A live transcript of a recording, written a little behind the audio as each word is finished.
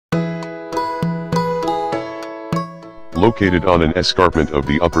Located on an escarpment of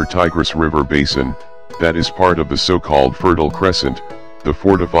the upper Tigris River basin, that is part of the so-called Fertile Crescent, the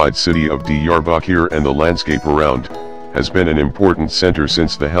fortified city of Diyarbakır and the landscape around, has been an important center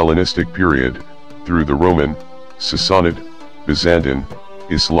since the Hellenistic period, through the Roman, Sassanid, Byzantine,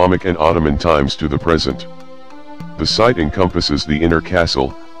 Islamic and Ottoman times to the present. The site encompasses the inner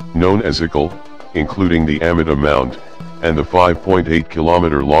castle, known as Ikil, including the Amida Mound, and the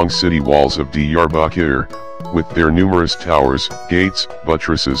 5.8-kilometer-long city walls of Diyarbakır, with their numerous towers, gates,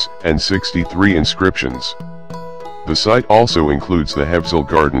 buttresses, and 63 inscriptions. The site also includes the Hevsel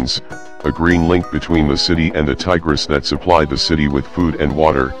Gardens, a green link between the city and the Tigris that supply the city with food and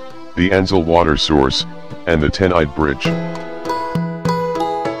water, the Anzal water source, and the Tenide Bridge.